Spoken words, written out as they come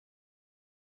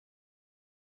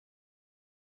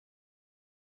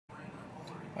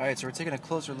Alright, so we're taking a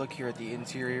closer look here at the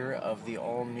interior of the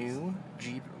all-new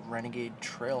Jeep Renegade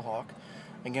Trailhawk.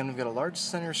 Again, we've got a large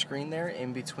center screen there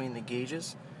in between the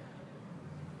gauges.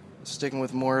 Sticking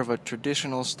with more of a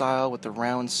traditional style with the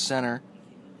round center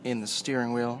in the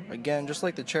steering wheel. Again, just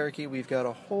like the Cherokee, we've got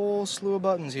a whole slew of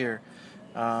buttons here.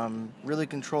 Really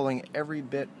controlling every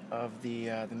bit of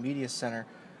the media center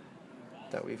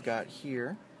that we've got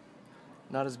here.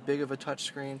 Not as big of a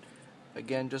touchscreen.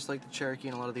 Again, just like the Cherokee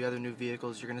and a lot of the other new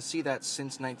vehicles, you're going to see that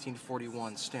since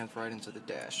 1941 stamped right into the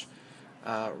dash.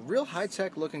 Real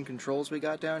high-tech looking controls we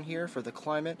got down here for the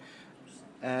climate.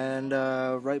 And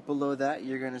right below that,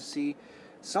 you're going to see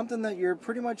something that you're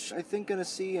pretty much, I think, going to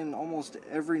see in almost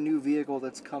every new vehicle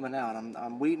that's coming out.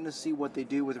 I'm waiting to see what they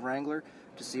do with Wrangler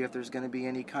to see if there's going to be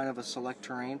any kind of a select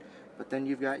terrain. But then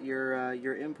you've got your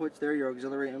inputs there, your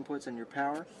auxiliary inputs and your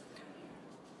power.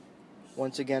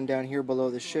 Once again, down here below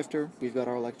the shifter, we've got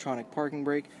our electronic parking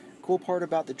brake. Cool part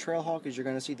about the Trailhawk is you're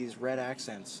going to see these red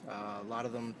accents. A lot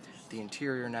of them, the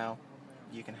interior now,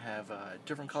 you can have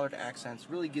different colored accents.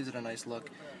 Really gives it a nice look.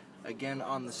 Again,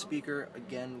 on the speaker,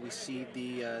 again, we see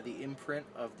the imprint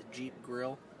of the Jeep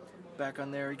grill back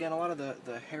on there. Again, a lot of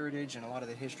the heritage and a lot of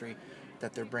the history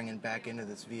that they're bringing back into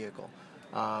this vehicle.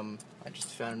 I just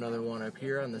found another one up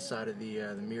here on the side of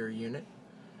the mirror unit.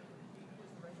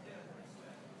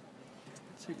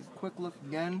 Take a quick look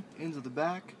again into the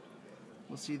back.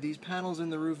 We'll see these panels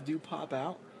in the roof do pop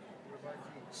out.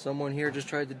 Someone here just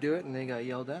tried to do it and they got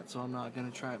yelled at, so I'm not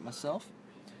going to try it myself.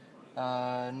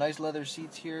 Nice leather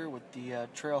seats here with the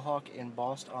Trailhawk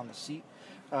embossed on the seat.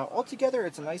 Altogether,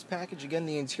 it's a nice package. Again,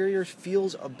 the interior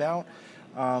feels about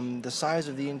the size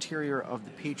of the interior of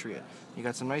the Patriot. You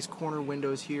got some nice corner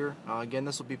windows here. Again,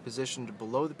 this will be positioned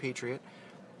below the Patriot.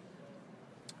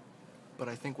 But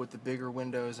I think with the bigger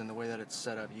windows and the way that it's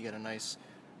set up, you get a nice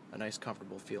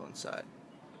comfortable feel inside.